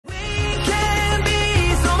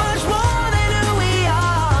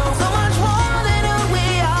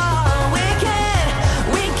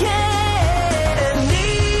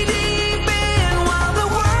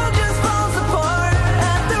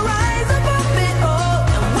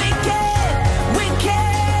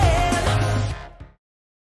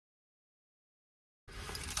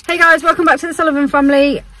guys, welcome back to the Sullivan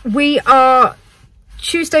family. We are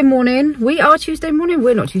Tuesday morning. We're not Tuesday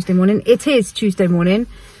morning. It is Tuesday morning.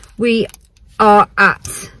 We are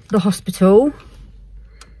at the hospital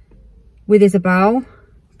with Isabelle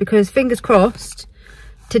because fingers crossed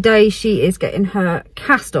today she is getting her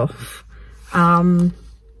cast off. Not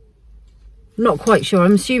quite sure.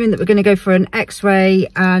 I'm assuming that we're going to go for an x-ray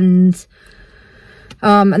and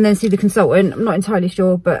then see the consultant. I'm not entirely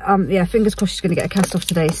sure, but yeah, fingers crossed she's going to get a cast off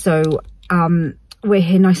today. So we're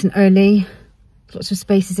here nice and early. Lots of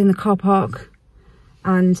spaces in the car park,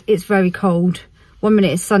 and it's very cold. 1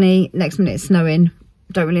 minute it's sunny, next minute it's snowing.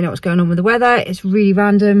 Don't really know what's going on with the weather. It's really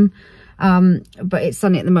random, but it's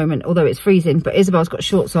sunny at the moment, although it's freezing. But Isabelle's got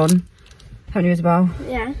shorts on, haven't you, Isabelle?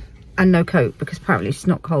 Yeah. And no coat because apparently she's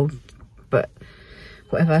not cold, but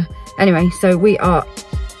whatever. Anyway, so we are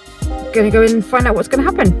going to go in and find out what's going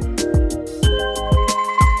to happen.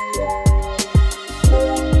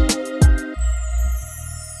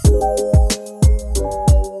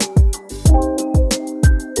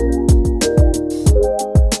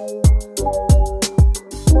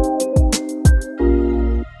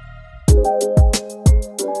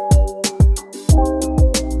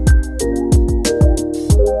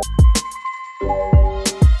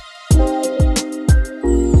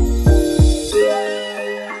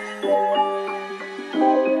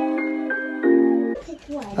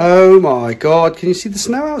 Oh my god, can you see the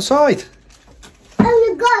snow outside? Oh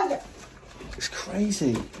my god! It's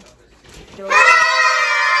crazy.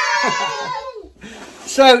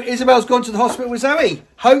 So Isabelle's gone to the hospital with Zoe.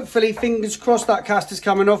 Hopefully, fingers crossed, that cast is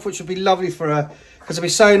coming off, which would be lovely for her, because it'd be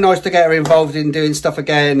so nice to get her involved in doing stuff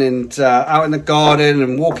again and out in the garden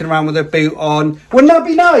and walking around with her boot on. Wouldn't that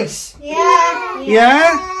be nice? Yeah.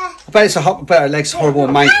 Yeah? I bet it's her legs horrible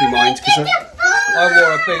and manky, mind, because I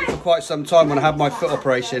wore a boot for quite some time when I had my foot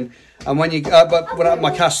operation, and when you but when I had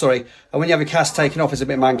my cast, sorry, and when you have a cast taken off, it's a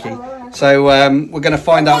bit manky. So we're going to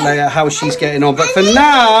find out later how she's getting on. But for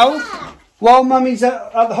now, while Mummy's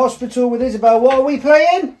at the hospital with Isabelle, what are we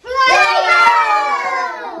playing?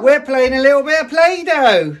 Play-Doh! We're playing a little bit of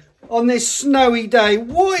Play-Doh on this snowy day.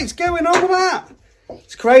 What is going on with that?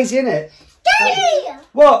 It's crazy, isn't it? Daddy!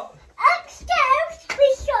 What? Upstairs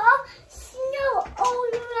we saw snow all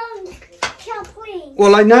around.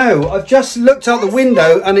 Well, I know. I've just looked out the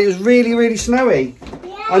window and it was really, really snowy.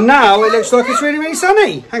 Yeah. And now it looks like it's really, really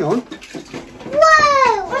sunny. Hang on. Whoa!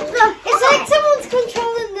 It's like someone's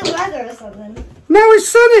controlling the weather or something. No, it's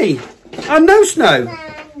sunny. And no snow.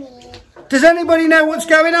 Mommy. Does anybody know what's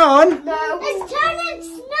going on? No. It's turning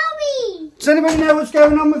snowy. Does anybody know what's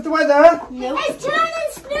going on with the weather? No. It's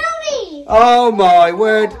turning snowy. Oh, my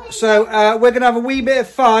word. So we're going to have a wee bit of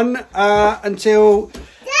fun until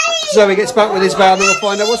Zoe gets back with Isabelle, and then we'll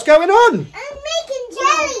find out what's going on. I'm making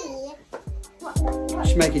jelly.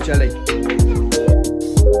 She's making jelly.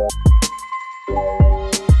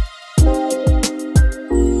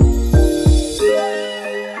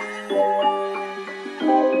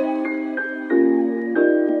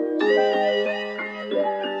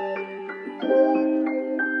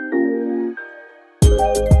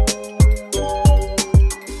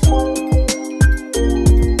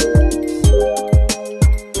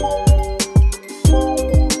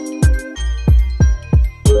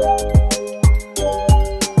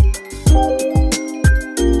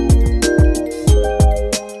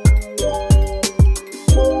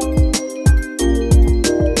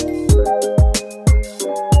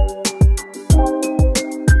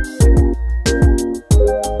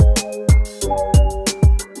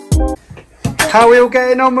 How are we all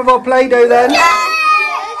getting on with our Play-Doh then?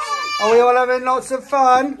 Yes. Are we all having lots of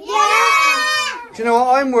fun? Yeah. Do you know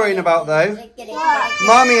what I'm worrying about though?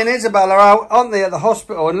 Mummy and Isabelle are out, aren't they, at the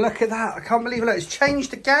hospital? And look at that. I can't believe it. It's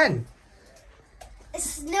changed again. It's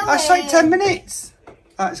snowing. That's like 10 minutes.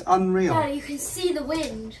 That's unreal. Yeah, you can see the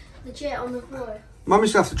wind, the jet on the floor.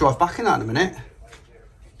 Mummy's going to have to drive back in that in a minute.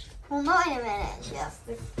 Well, not in a minute. She has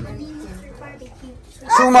to.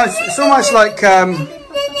 It's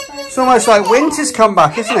almost like winter's come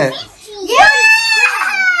back, isn't it? Yeah.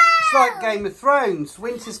 It's like Game of Thrones.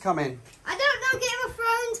 Winter's coming. I don't know Game of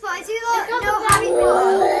Thrones, but I do know Harry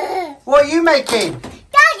Potter. What are you making?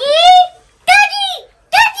 Daddy!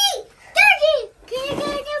 Can you get a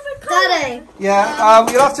different colour? Daddy! Yeah,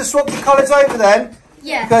 you'll have to swap the colours over then.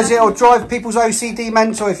 Yeah. Because it'll drive people's OCD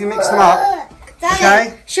mental if you mix them up. Daddy,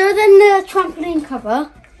 Okay? Show them the trampoline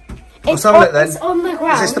cover. Let's have a look then. It's on the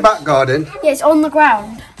ground. Is this the back garden? Yeah, it's on the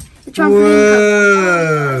ground. The trampoline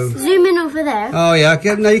Whoa. cover. Zoom in over there. Oh yeah,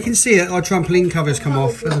 no, you can see it. Our trampoline covers come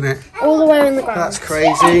off, doesn't it? All the way on the ground. That's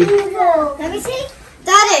crazy. let me see.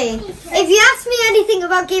 Daddy, Daddy, if you ask me anything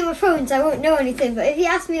about Game of Thrones, I won't know anything. But if you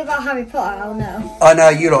ask me about Harry Potter, I'll know. I know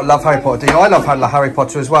you lot love Harry Potter, do you? I love Harry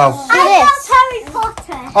Potter as well. I love Harry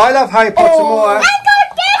Potter. I love Harry Potter more. I love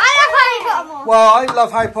Harry Potter more. Well, I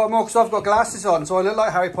love Harry Potter more because I've got glasses on, so I look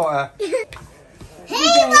like Harry Potter.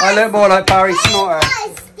 I look more like Barry Snotter.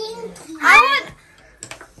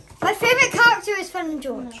 My favourite character is Fun and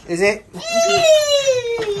George. Is it? My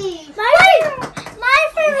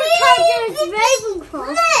favourite character is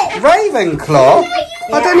Ravenclaw. Ravenclaw?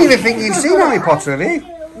 I don't even think you've seen Harry Potter, have you?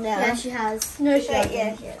 No. Yeah, she has. No, she hasn't.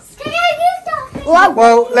 Yeah, she has.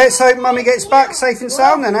 Well, let's hope Mummy gets back safe and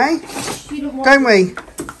sound then, eh? Don't we?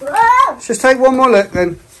 Let's just take one more look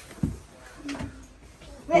then.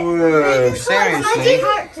 Whoa, seriously?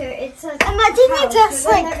 Imagine you just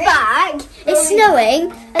like back, it's snowing,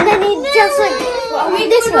 and then you just like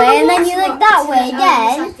this way, and then you like that way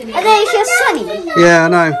again, and then it's just sunny. Yeah, I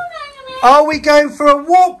know. Are we going for a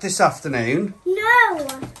walk this afternoon? No.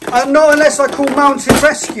 Not unless I call Mountain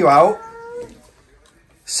Rescue out.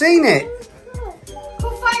 Seen it?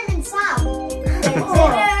 Call Fireman Sam.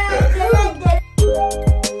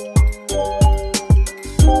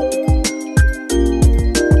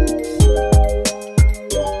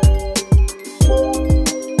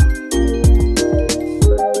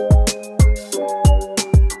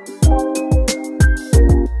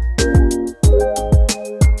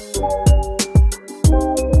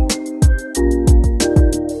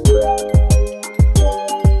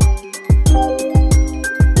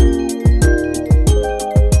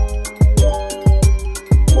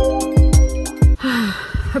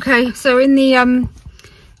 Okay, so in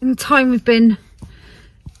the time we've been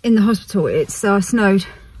in the hospital, it's snowed.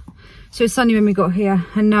 So it's sunny when we got here,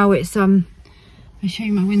 and now it's I'll show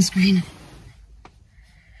you my windscreen.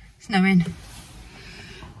 Snowing.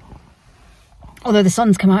 Although the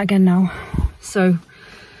sun's come out again now, so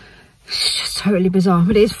it's just totally bizarre,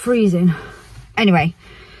 but it is freezing. Anyway,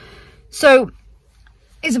 so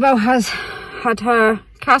Isabelle has had her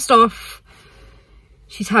cast off.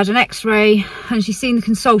 She's had an x-ray and she's seen the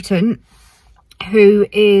consultant, who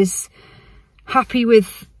is happy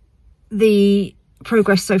with the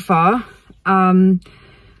progress so far.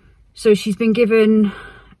 So she's been given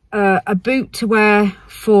a boot to wear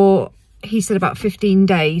for, he said, about 15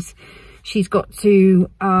 days. She's got to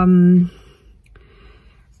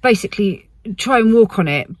basically try and walk on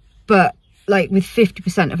it, but like with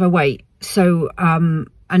 50% of her weight. So and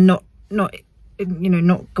not you know,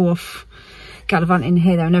 not go off gallivanting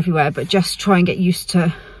here, there and everywhere, but just try and get used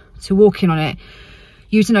to walking on it,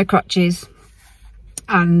 using her crutches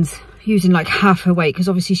and using like half her weight, because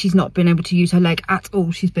obviously she's not been able to use her leg at all.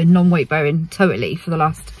 She's been non-weight bearing totally for the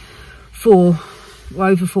last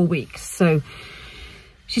over 4 weeks. So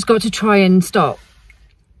she's got to try and start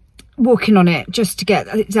walking on it just to get,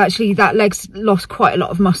 it's actually, that leg's lost quite a lot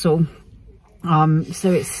of muscle.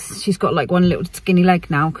 So she's got like one little skinny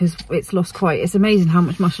leg now because it's lost it's amazing how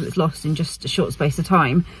much muscle it's lost in just a short space of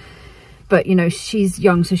time. But you know, she's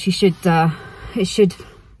young, so she should should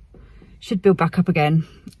build back up again.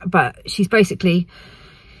 But she's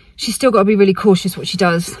still got to be really cautious what she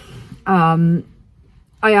does. I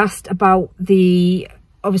asked about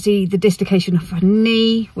obviously the dislocation of her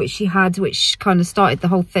knee, which she had, which kind of started the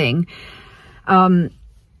whole thing. And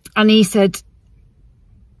he said,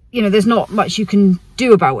 you know, there's not much you can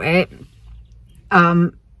do about it.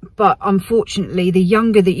 But unfortunately, the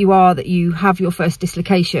younger that you have your first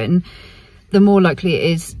dislocation, the more likely it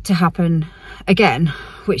is to happen again,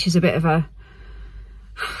 which is a bit of a,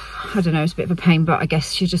 I don't know, it's a bit of a pain, but I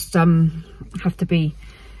guess you just have to be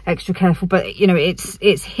extra careful. But you know, it's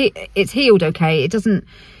healed okay. It doesn't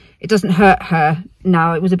hurt her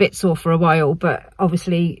now. It was a bit sore for a while, but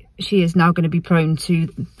obviously she is now going to be prone to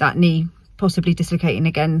that knee possibly dislocating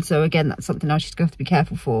again. So again, that's something else she's going to have to be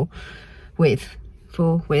careful with.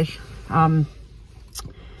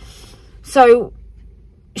 So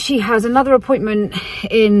she has another appointment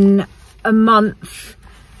in a month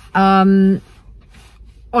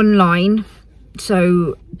online,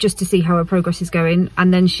 so just to see how her progress is going,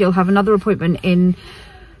 and then she'll have another appointment in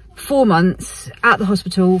 4 months at the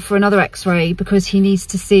hospital for another x-ray, because he needs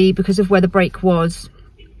to see, because of where the break was,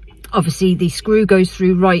 obviously the screw goes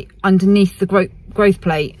through right underneath the growth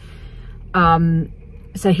plate,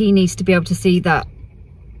 so he needs to be able to see that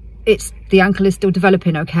the ankle is still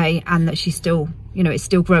developing okay, and that she's still, you know, it's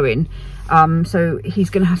still growing. So he's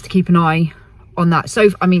going to have to keep an eye on that. So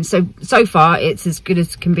I mean, so far it's as good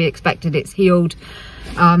as can be expected. It's healed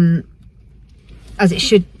as it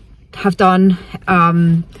should have done.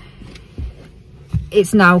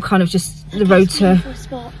 It's now kind of just the road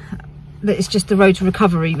to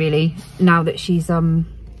recovery, really, now that she's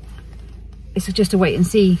it's just a wait and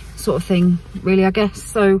see sort of thing, really, I guess.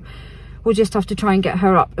 So we'll just have to try and get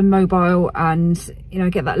her up and mobile and, you know,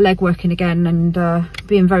 get that leg working again, and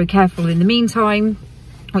being very careful in the meantime,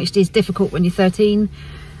 which is difficult when you're 13.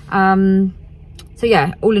 So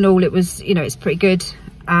yeah, all in all, it was, you know, it's pretty good,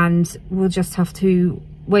 and we'll just have to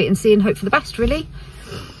wait and see and hope for the best, really.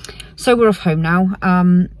 So we're off home now.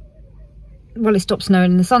 Well, it stopped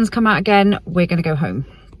snowing and the sun's come out again. We're going to go home.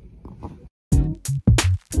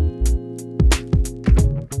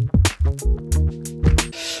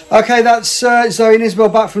 Okay, that's Zoe and Isabel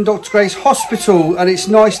back from Dr. Gray's hospital, and it's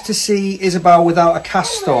nice to see Isabel without a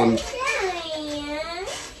cast on.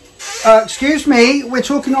 Excuse me, we're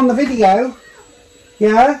talking on the video.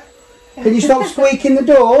 Yeah? Can you stop squeaking the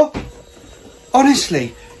door?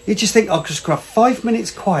 Honestly, you just think, I'll just grab 5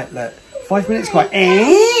 minutes quiet, look. 5 minutes quiet.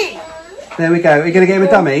 There we go. Are you going to get him a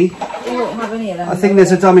dummy? We won't have any of them. I think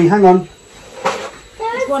there's a dummy. Hang on.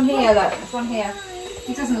 There's one here, look. There's one here.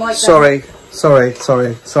 He doesn't like them. Sorry.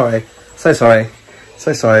 So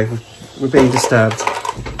sorry. We're being disturbed.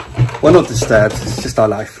 We're not disturbed. It's just our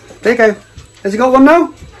life. There you go. Has he got one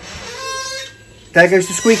now? There goes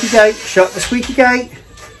the squeaky gate. Shut the squeaky gate.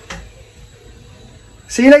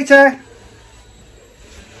 See you later.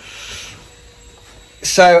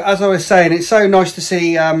 So, as I was saying, it's so nice to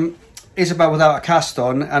see Isabel without a cast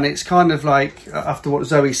on, and it's kind of like, after what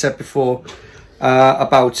Zoe said before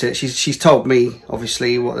about it, she's told me,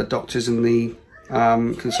 obviously, what the doctors and the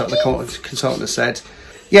consultant has said.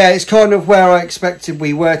 Yeah, it's kind of where I expected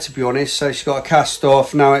we were, to be honest. So she's got a cast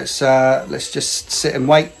off. Now it's let's just sit and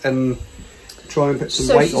wait and try and put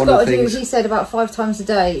some weight on and things. He said about 5 times a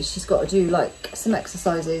day she's got to do like some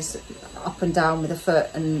exercises up and down with her foot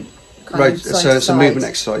and kind of side to some side, movement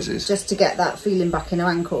exercises, just to get that feeling back in her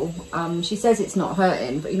ankle. She says it's not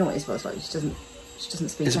hurting, but you know what Isabel's like. She doesn't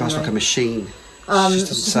speak. Isabel's like a machine. She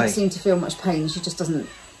doesn't seem to feel much pain. She just doesn't.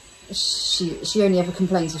 She only ever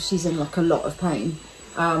complains if she's in like a lot of pain.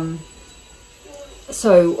 Or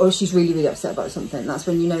she's really upset about something. That's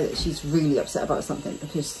when you know that she's really upset about something,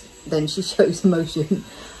 because then she shows emotion.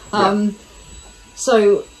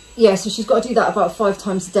 So she's got to do that about 5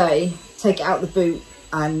 times a day, take it out the boot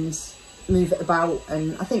and move it about.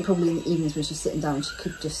 And I think probably in the evenings when she's sitting down, she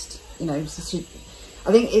could just, you know,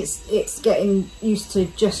 I think it's getting used to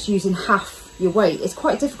just using half your weight. It's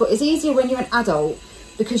quite difficult. It's easier when you're an adult,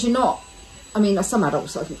 because you're not, I mean, some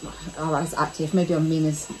adults are as active. Maybe I mean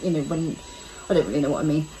as, you know, when, I don't really know what I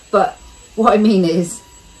mean. But what I mean is,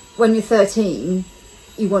 when you're 13,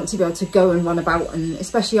 you want to be able to go and run about, and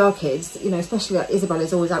especially our kids, you know, especially like Isabelle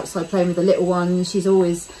is always outside playing with the little one. She's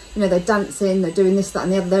always, you know, they're dancing, they're doing this, that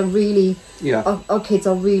and the other. They're really, our kids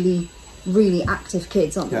are really active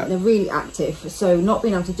kids, aren't they? They're really active. So not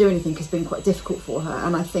being able to do anything has been quite difficult for her.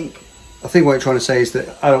 And I think what you're trying to say is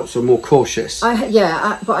that adults are more cautious. But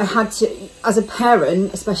I had to, as a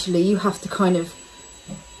parent especially, you have to kind of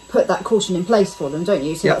put that caution in place for them, don't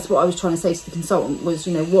you? So that's what I was trying to say to the consultant was,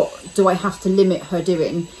 you know, what do I have to limit her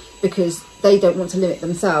doing, because they don't want to limit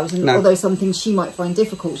themselves. And although some things she might find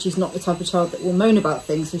difficult, she's not the type of child that will moan about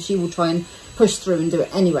things, so she will try and push through and do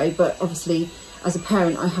it anyway. But obviously as a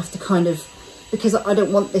parent I have to kind of, because I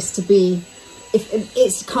don't want this to be, if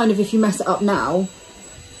you mess it up now,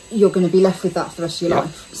 you're going to be left with that for the rest of your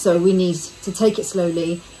life. So we need to take it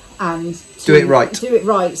slowly and do it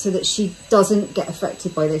right so that she doesn't get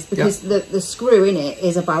affected by this, because the screw in it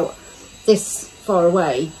is about this far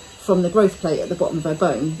away from the growth plate at the bottom of her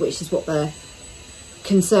bone, which is what their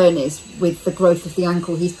concern is with the growth of the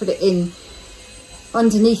ankle. He's put it in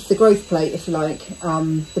underneath the growth plate, if you like,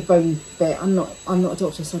 the bone bit. I'm not a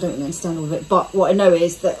doctor, so I don't really understand all of it, but what I know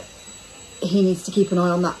is that he needs to keep an eye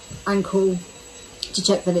on that ankle to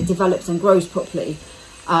check that it develops and grows properly.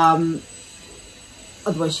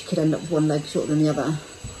 Otherwise she could end up with one leg shorter than the other.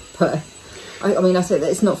 But I mean, I say that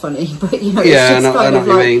it's not funny, but you know, it's just kind of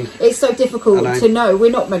like, it's so difficult to know. We're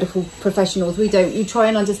not medical professionals. You try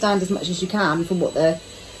and understand as much as you can from what they're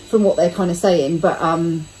kind of saying, but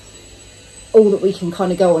all that we can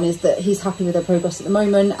kind of go on is that he's happy with her progress at the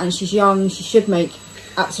moment, and she's young. She should make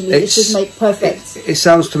perfect. It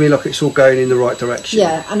sounds to me like it's all going in the right direction.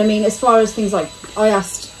 Yeah, and I mean, as far as things like, I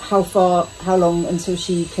asked how long until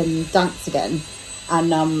she can dance again, and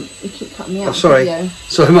you keep cutting me out. Oh, sorry,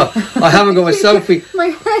 I haven't got my selfie. My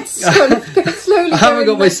head's kind of slowly. I haven't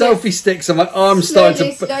got my selfie stick, so my arm's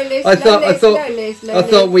starting to. I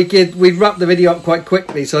thought we'd wrap the video up quite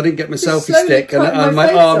quickly, so I didn't get my selfie stick, and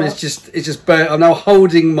my arm is just burnt. I'm now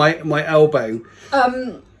holding my elbow.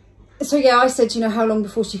 So yeah, I said, you know, how long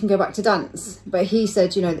before she can go back to dance? But he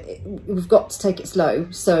said, you know, we've got to take it slow.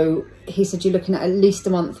 So he said you're looking at least a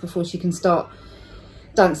month before she can start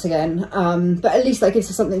dance again. But at least that gives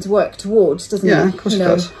her something to work towards, doesn't it? Yeah, of course it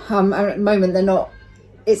does. And at the moment they're not,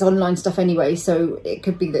 it's online stuff anyway, so it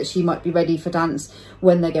could be that she might be ready for dance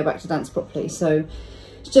when they go back to dance properly. So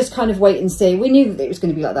just kind of wait and see. We knew that it was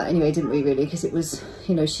going to be like that anyway, didn't we, really? Because it was,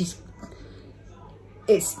 you know,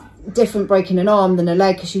 it's different breaking an arm than a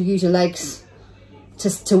leg, because you use your legs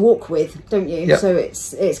to walk with, don't you? Yep. So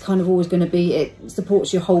it's kind of always going to be, it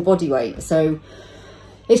supports your whole body weight. So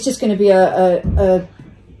it's just going to be a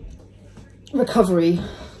recovery,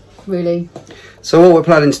 really. So what we're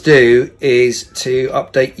planning to do is to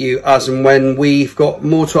update you as and when we've got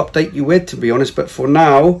more to update you with, to be honest. But for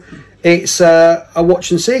now, it's a watch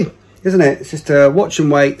and see, isn't it? It's just a watch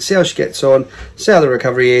and wait, see how she gets on, see how the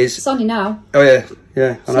recovery is. Sunny now. Oh yeah,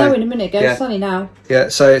 yeah. Snow in a minute ago, yeah. Sunny now. Yeah,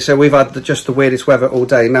 so we've had just the weirdest weather all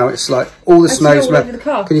day. Now it's like all the snow's melted.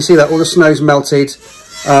 Can you see that? All the snow's melted,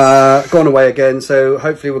 gone away again. So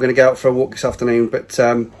hopefully we're going to go out for a walk this afternoon. But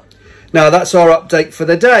now that's our update for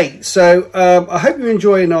the day. So I hope you're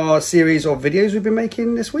enjoying our series of videos we've been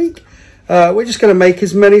making this week. We're just going to make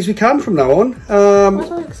as many as we can from now on. Why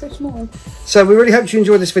do I look so small? So we really hope you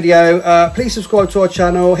enjoyed this video. Please subscribe to our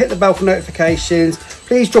channel, hit the bell for notifications.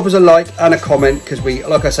 Please drop us a like and a comment, because we,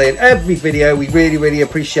 like I say, in every video, we really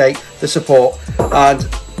appreciate the support. And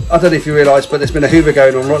I don't know if you realise, but there's been a hoover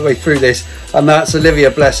going on right the way through this, and that's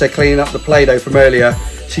Olivia, bless her, cleaning up the Play-Doh from earlier.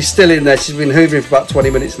 She's still in there. She's been hoovering for about 20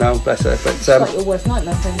 minutes now, bless her. But it's like your worst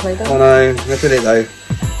nightmare playing Play-Doh. I know, I did it though.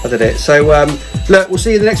 I did it. So look, we'll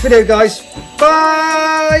see you in the next video, guys.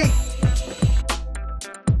 Bye.